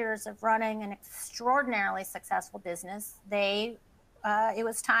 25 years of running an extraordinarily successful business, it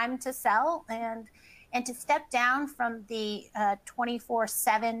was time to sell and to step down from the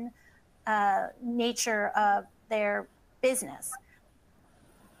 24/7 nature of their business.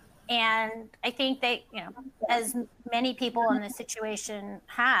 And I think they, you know, as many people in this situation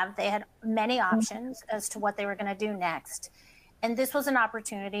have, they had many options as to what they were going to do next. And this was an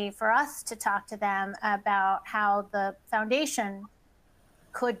opportunity for us to talk to them about how the foundation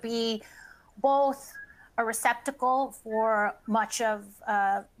could be both a receptacle for much of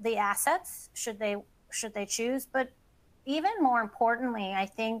the assets, should they choose, but even more importantly, I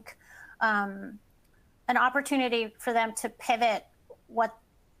think an opportunity for them to pivot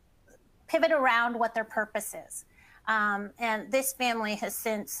around what their purpose is. And this family has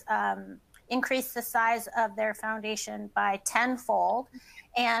since increased the size of their foundation by tenfold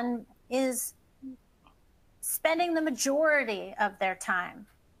and is spending the majority of their time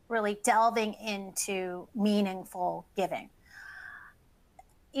really delving into meaningful giving.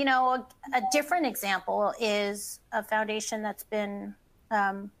 You know, a different example is a foundation that's been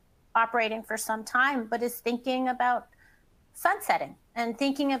operating for some time, but is thinking about sunsetting and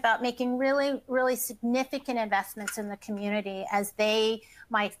thinking about making really, really significant investments in the community as they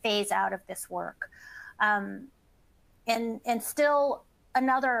might phase out of this work. And still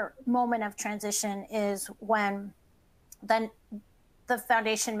another moment of transition is when then the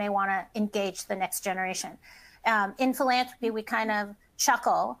foundation may want to engage the next generation. In philanthropy, we kind of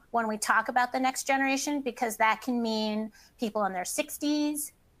chuckle when we talk about the next generation, because that can mean people in their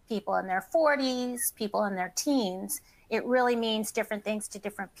 60s, people in their 40s, people in their teens. It really means different things to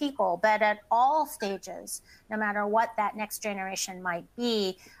different people. But at all stages, no matter what that next generation might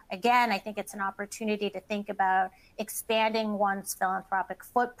be, again, I think it's an opportunity to think about expanding one's philanthropic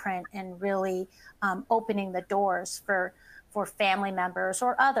footprint and really opening the doors for family members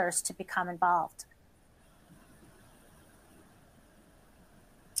or others to become involved.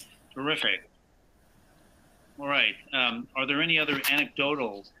 Terrific. All right. Are there any other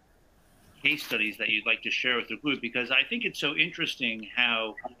anecdotal case studies that you'd like to share with the group? Because I think it's so interesting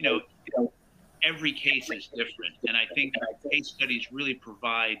how, you know, every case is different. And I think case studies really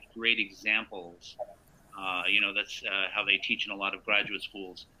provide great examples. You know, that's how they teach in a lot of graduate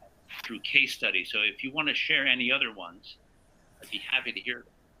schools, through case studies. So if you want to share any other ones, I'd be happy to hear them.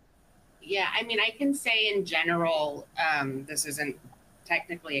 Yeah, I mean, I can say in general, this isn't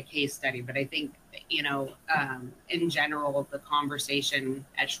technically a case study, but I think, you know, in general, the conversation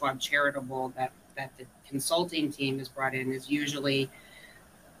at Schwab Charitable that the consulting team is brought in is usually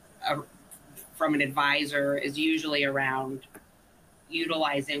from an advisor, is usually around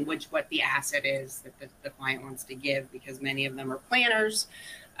utilizing what the asset is that the client wants to give, because many of them are planners,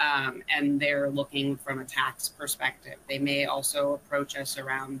 and they're looking from a tax perspective. They may also approach us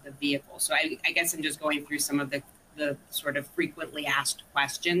around the vehicle. So I guess I'm just going through some of the sort of frequently asked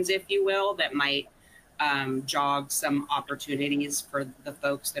questions, if you will, that might jog some opportunities for the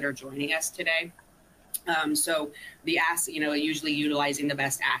folks that are joining us today. So the asset, you know, usually utilizing the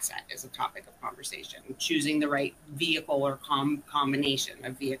best asset is a topic of conversation. Choosing the right vehicle or combination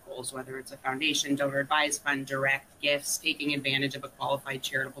of vehicles, whether it's a foundation, donor advised fund, direct gifts, taking advantage of a qualified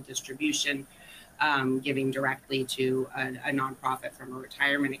charitable distribution, giving directly to a nonprofit from a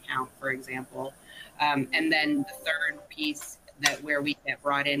retirement account, for example. And then the third piece where we get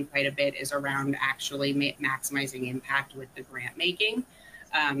brought in quite a bit is around actually maximizing impact with the grant making.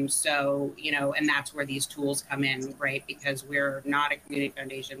 So, you know, and that's where these tools come in, right? Because we're not a community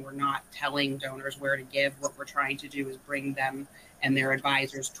foundation. We're not telling donors where to give. What we're trying to do is bring them and their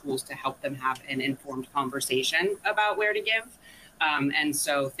advisors tools to help them have an informed conversation about where to give. And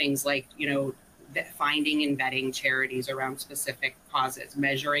so things like, finding and vetting charities around specific causes,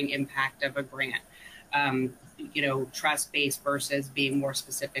 measuring impact of a grant, trust-based versus being more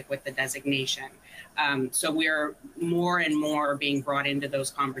specific with the designation. So we're more and more being brought into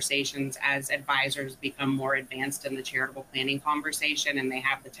those conversations as advisors become more advanced in the charitable planning conversation, and they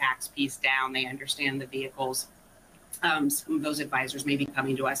have the tax piece down, they understand the vehicles. Some of those advisors may be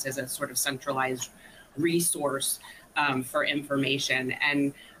coming to us as a sort of centralized resource for information.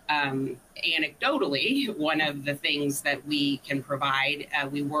 And anecdotally, one of the things that we can provide,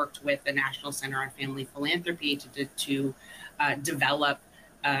 we worked with the National Center on Family Philanthropy to develop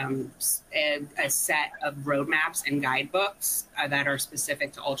a set of roadmaps and guidebooks that are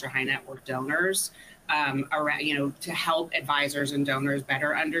specific to ultra high net worth donors, around, to help advisors and donors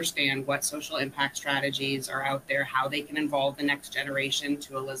better understand what social impact strategies are out there, how they can involve the next generation,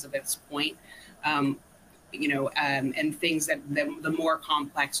 to Elizabeth's point. And things that the more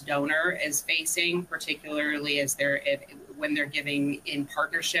complex donor is facing, particularly as when they're giving in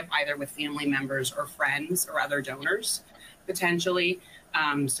partnership either with family members or friends or other donors, potentially.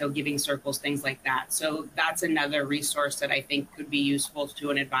 So giving circles, things like that. So that's another resource that I think could be useful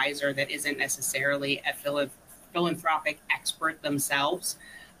to an advisor that isn't necessarily a philanthropic expert themselves.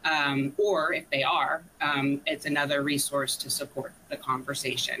 Or if they are, it's another resource to support the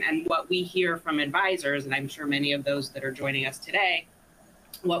conversation. And what we hear from advisors, and I'm sure many of those that are joining us today,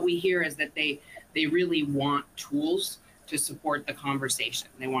 what we hear is that they really want tools to support the conversation.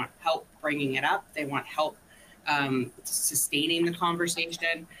 They want help bringing it up. They want help sustaining the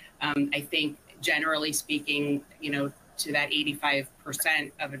conversation. I think generally speaking, to that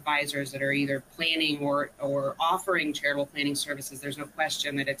 85% of advisors that are either planning or offering charitable planning services, there's no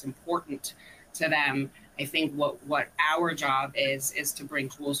question that it's important to them. I think what our job is to bring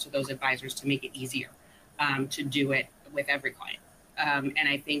tools to those advisors to make it easier to do it with every client. And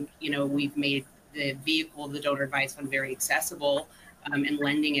I think, we've made the vehicle of the Donor Advice Fund very accessible and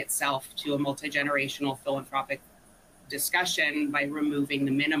lending itself to a multi-generational philanthropic discussion by removing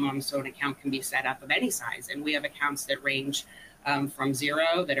the minimum so an account can be set up of any size. And we have accounts that range from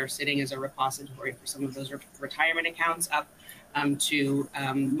zero that are sitting as a repository for some of those retirement accounts up to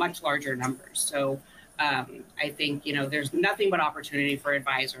much larger numbers. So I think, there's nothing but opportunity for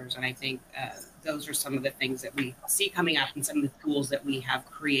advisors. And I think those are some of the things that we see coming up and some of the tools that we have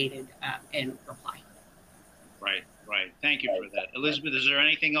created in Reply. Right. Thank you for that. Elizabeth, is there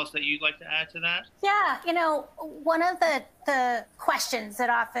anything else that you'd like to add to that? Yeah, one of the questions that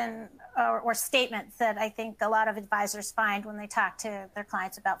often, or statements that I think a lot of advisors find when they talk to their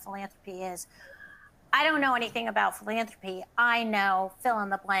clients about philanthropy is, I don't know anything about philanthropy. I know fill in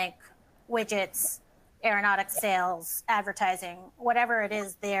the blank, widgets, aeronautics sales, advertising, whatever it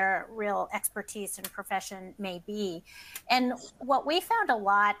is their real expertise and profession may be. And what we found a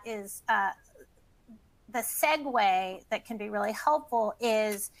lot is the segue that can be really helpful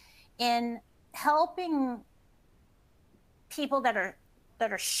is in helping people that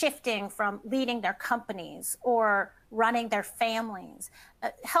are shifting from leading their companies or running their families,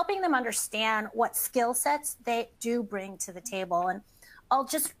 helping them understand what skill sets they do bring to the table. And I'll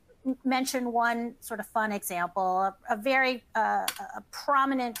just mention one sort of fun example. A very a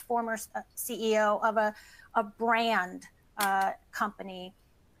prominent former CEO of a brand company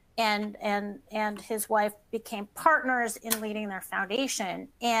and his wife became partners in leading their foundation,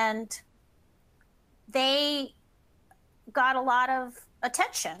 and they got a lot of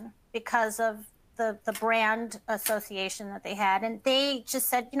attention because of the brand association that they had, and they just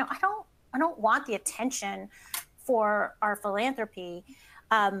said, I don't want the attention for our philanthropy.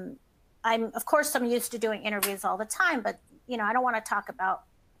 I'm used to doing interviews all the time, but we don't want to talk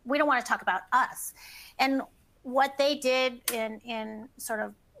about us. And what they did in sort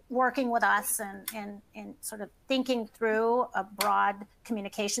of working with us and sort of thinking through a broad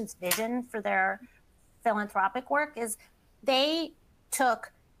communications vision for their philanthropic work is they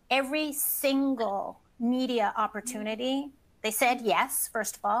took every single media opportunity. They said yes,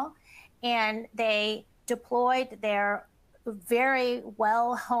 first of all, and they deployed their very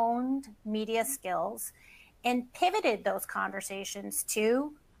well-honed media skills and pivoted those conversations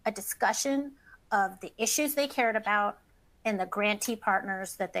to a discussion of the issues they cared about and the grantee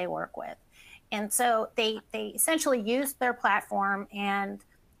partners that they work with. And so they essentially used their platform and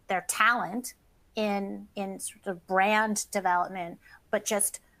their talent in sort of brand development, but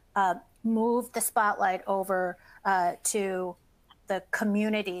just moved the spotlight over to the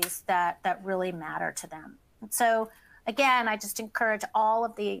communities that really matter to them. And so again, I just encourage all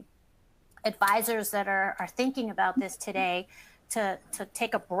of the advisors that are thinking about this today to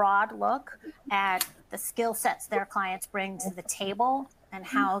take a broad look at the skill sets their clients bring to the table and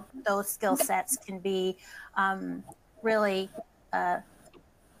how those skill sets can be really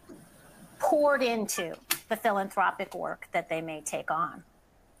poured into the philanthropic work that they may take on.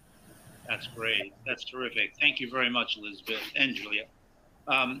 That's great. That's terrific. Thank you very much, Elizabeth and Julia.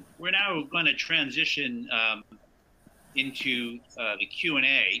 We're now going to transition into the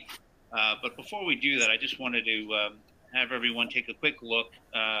Q&A. But before we do that, I just wanted to have everyone take a quick look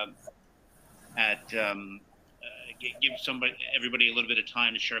at, give everybody a little bit of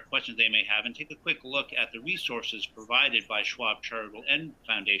time to share questions they may have, and take a quick look at the resources provided by Schwab Charitable and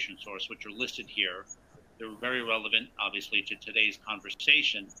Foundation Source, which are listed here. They're very relevant, obviously, to today's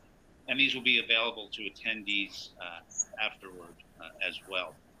conversation, and these will be available to attendees afterward as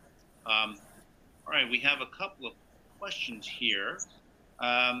well. All right, we have a couple of questions here.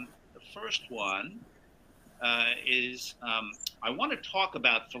 The first one is, I want to talk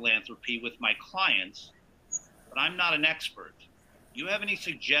about philanthropy with my clients, but I'm not an expert. Do you have any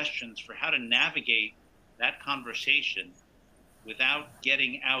suggestions for how to navigate that conversation without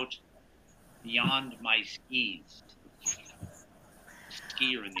getting out beyond my skis?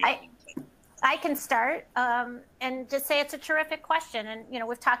 Skier in the audience. I can start and just say it's a terrific question. And, you know,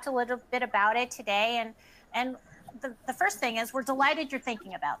 we've talked a little bit about it today. And the first thing is we're delighted you're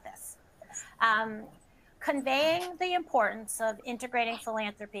thinking about this. Conveying the importance of integrating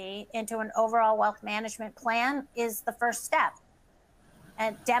philanthropy into an overall wealth management plan is the first step.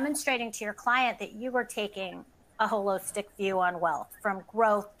 And demonstrating to your client that you are taking a holistic view on wealth, from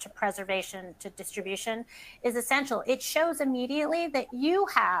growth to preservation to distribution, is essential. It shows immediately that you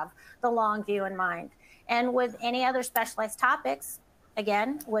have the long view in mind. And with any other specialized topics,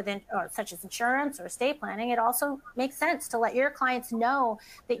 again, such as insurance or estate planning, it also makes sense to let your clients know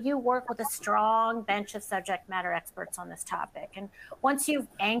that you work with a strong bench of subject matter experts on this topic. And once you've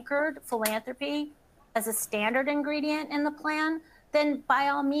anchored philanthropy as a standard ingredient in the plan, then by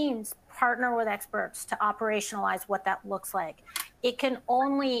all means, partner with experts to operationalize what that looks like. It can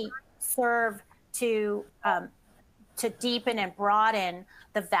only serve to deepen and broaden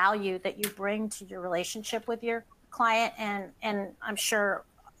the value that you bring to your relationship with your client, and I'm sure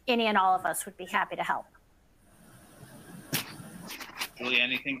any and all of us would be happy to help. Julie,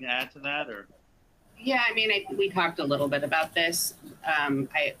 anything to add to that, or? Yeah, I mean, we talked a little bit about this,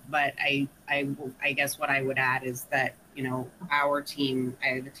 but I guess what I would add is that, you know, our team, I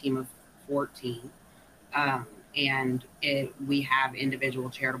have a team of 14, and we have individual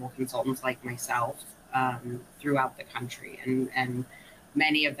charitable consultants like myself throughout the country, and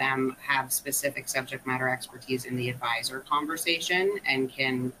many of them have specific subject matter expertise in the advisor conversation and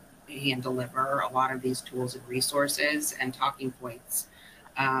can hand deliver a lot of these tools and resources and talking points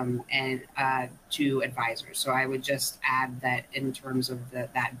to advisors. So I would just add that in terms of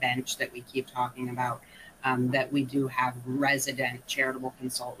that bench that we keep talking about, that we do have resident charitable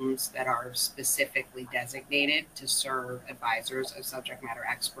consultants that are specifically designated to serve advisors as subject matter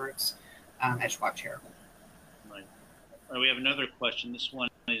experts at Schwab Charitable. Right. All right, we have another question. This one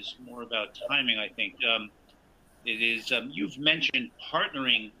is more about timing, I think. It is, you've mentioned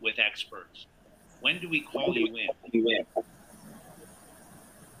partnering with experts. When do we call you in?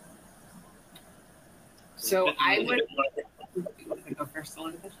 So I would go first,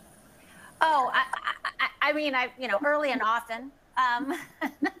 Elizabeth. Oh, I mean, you know, early and often.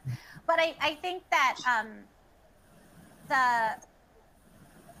 But I think that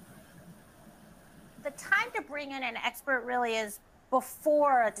the time to bring in an expert really is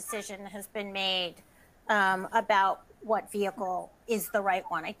before a decision has been made about what vehicle is the right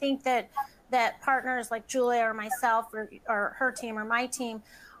one. I think that partners like Julia or myself or her team or my team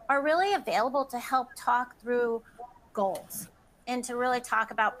are really available to help talk through goals and to really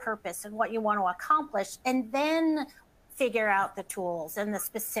talk about purpose and what you want to accomplish, and then figure out the tools and the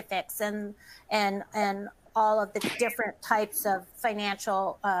specifics and all of the different types of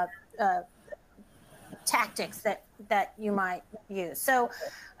financial tactics that you might use. So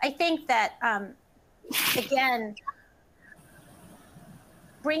I think that, again,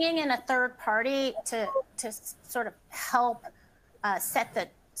 bringing in a third party to sort of help set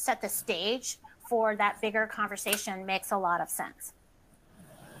the stage for that bigger conversation makes a lot of sense.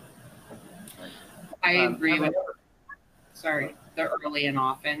 I agree with, the early and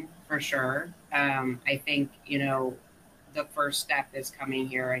often, for sure. I think, you know, the first step is coming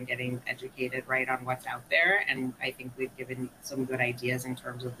here and getting educated right on what's out there. And I think we've given some good ideas in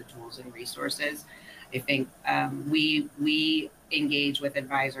terms of the tools and resources. I think we engage with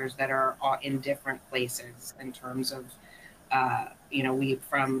advisors that are in different places in terms of we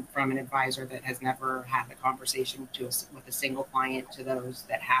from an advisor that has never had the conversation with a single client to those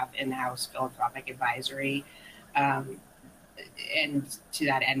that have in-house philanthropic advisory. And to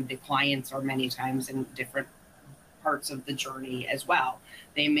that end, the clients are many times in different parts of the journey as well.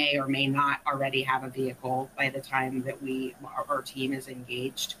 They may or may not already have a vehicle by the time that our team is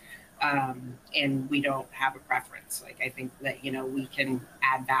engaged. And we don't have a preference. Like, I think that, we can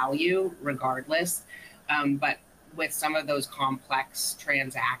add value regardless. But with some of those complex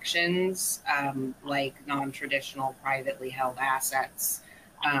transactions, like non-traditional privately held assets,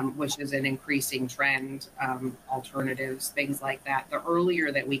 which is an increasing trend, alternatives, things like that, the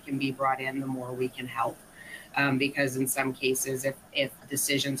earlier that we can be brought in, the more we can help. Because in some cases, if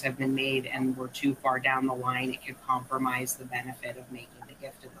decisions have been made and we're too far down the line, it could compromise the benefit of making the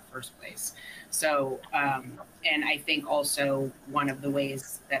gift in the first place. So, and I think also one of the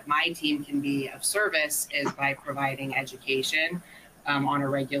ways that my team can be of service is by providing education on a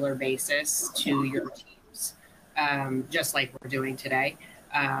regular basis to your teams, just like we're doing today.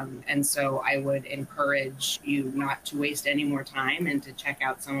 And so I would encourage you not to waste any more time and to check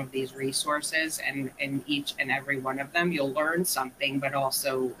out some of these resources, and each and every one of them, you'll learn something, but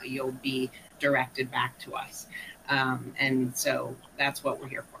also you'll be directed back to us. And so that's what we're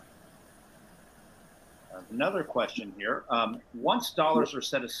here for. Another question here. Once dollars are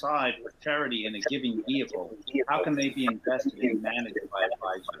set aside for charity in a giving vehicle, how can they be invested and managed by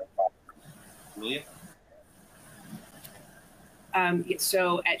advisors? Julia?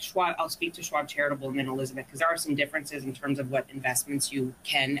 So at Schwab, I'll speak to Schwab Charitable and then Elizabeth, because there are some differences in terms of what investments you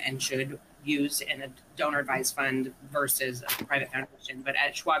can and should use in a donor advised fund versus a private foundation. But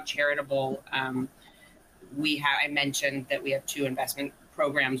at Schwab Charitable, I mentioned that we have two investment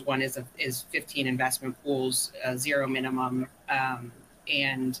programs. One is 15 investment pools, zero minimum,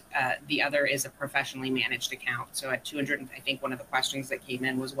 and the other is a professionally managed account. So at 200, I think one of the questions that came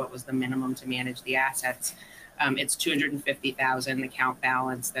in was what was the minimum to manage the assets. It's $250,000 account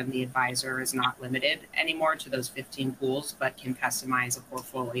balance. Then the advisor is not limited anymore to those 15 pools, but can customize a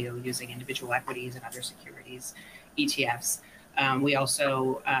portfolio using individual equities and other securities, ETFs. We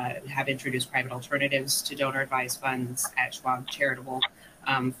also have introduced private alternatives to donor advised funds at Schwab Charitable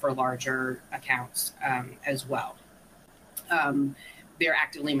for larger accounts as well. They're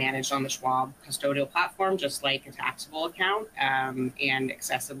actively managed on the Schwab custodial platform, just like a taxable account, and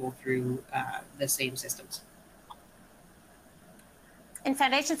accessible through the same systems. In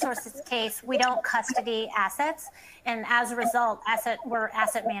Foundation Source's case, we don't custody assets, and as a result, we're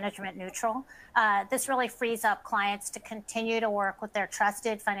asset management neutral. This really frees up clients to continue to work with their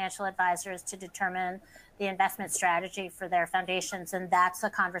trusted financial advisors to determine the investment strategy for their foundations, and that's a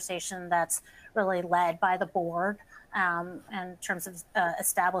conversation that's really led by the board in terms of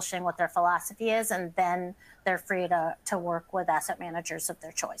establishing what their philosophy is, and then they're free to work with asset managers of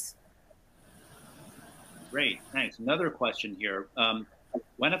their choice. Great, thanks. Another question here.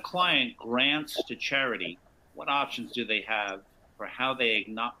 When a client grants to charity, what options do they have for how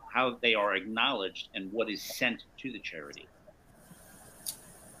they are acknowledged and what is sent to the charity?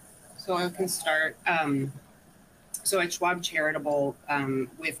 So I can start. So at Schwab Charitable,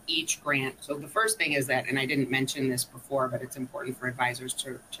 with each grant, so the first thing is that, and I didn't mention this before, but it's important for advisors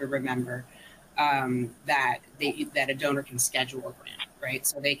to remember, that a donor can schedule a grant, right?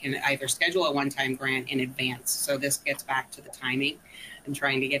 So they can either schedule a one-time grant in advance. So this gets back to the timing and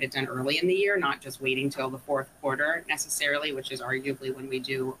trying to get it done early in the year, not just waiting till the fourth quarter necessarily, which is arguably when we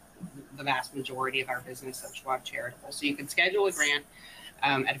do the vast majority of our business at Schwab Charitable. So you can schedule a grant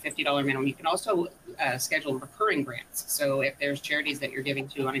at a $50 minimum. You can also schedule recurring grants. So if there's charities that you're giving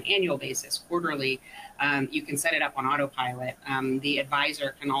to on an annual basis, quarterly, you can set it up on autopilot. The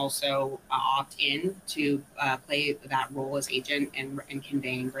advisor can also opt in to play that role as agent and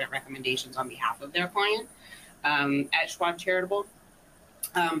conveying grant recommendations on behalf of their client at Schwab Charitable.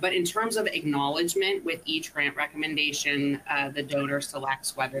 But in terms of acknowledgement, with each grant recommendation, the donor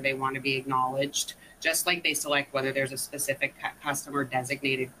selects whether they want to be acknowledged, just like they select whether there's a specific customer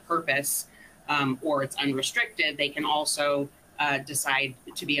designated purpose or it's unrestricted. They can also decide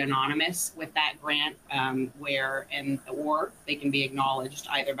to be anonymous with that grant, or they can be acknowledged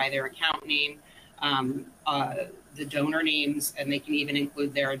either by their account name, the donor names, and they can even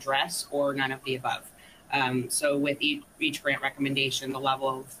include their address or none of the above. So with each grant recommendation, the level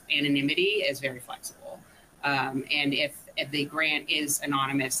of anonymity is very flexible. And if the grant is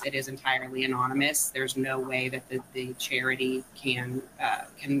anonymous, it is entirely anonymous. There's no way that the charity can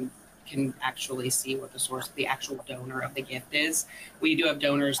actually see what the source of the actual donor of the gift is. We do have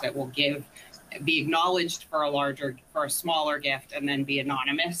donors that will give be acknowledged for a smaller gift, and then be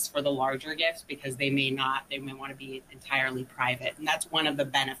anonymous for the larger gifts, because they may want to be entirely private. And that's one of the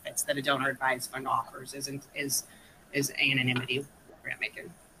benefits that a donor advised fund offers is anonymity grant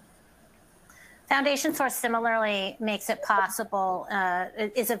making. Foundation Source similarly makes it possible,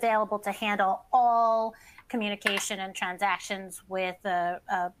 is available to handle all communication and transactions with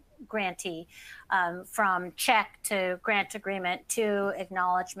a grantee, from check to grant agreement to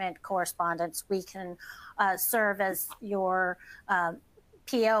acknowledgement correspondence. We can serve as your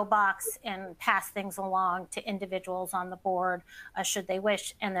PO box and pass things along to individuals on the board should they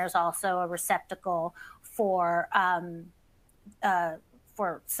wish. And there's also a receptacle for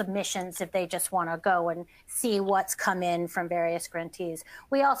submissions if they just want to go and see what's come in from various grantees.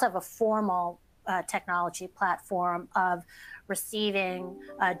 We also have a formal technology platform of receiving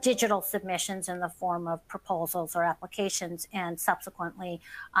digital submissions in the form of proposals or applications, and subsequently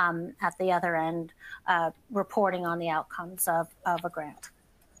at the other end, reporting on the outcomes of a grant.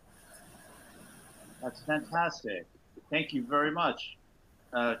 That's fantastic. Thank you very much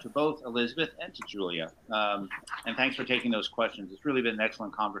to both Elizabeth and to Julia. And thanks for taking those questions. It's really been an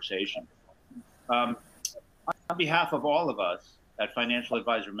excellent conversation. On behalf of all of us at Financial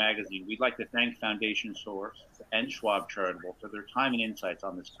Advisor Magazine, we'd like to thank Foundation Source and Schwab Charitable for their time and insights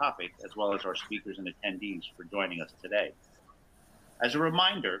on this topic, as well as our speakers and attendees for joining us today. As a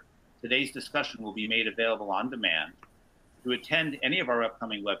reminder, today's discussion will be made available on demand. To attend any of our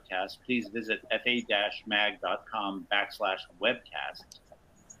upcoming webcasts, please visit fa-mag.com/webcast.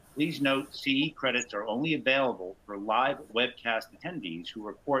 Please note CE credits are only available for live webcast attendees who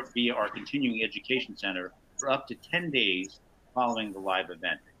report via our Continuing Education Center for up to 10 days following the live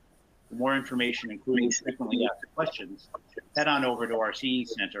event. For more information, including frequently asked questions, head on over to our CE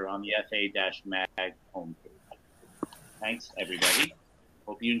Center on the FA-MAG homepage. Thanks, everybody.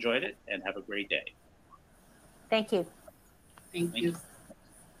 Hope you enjoyed it and have a great day. Thank you. Thank you.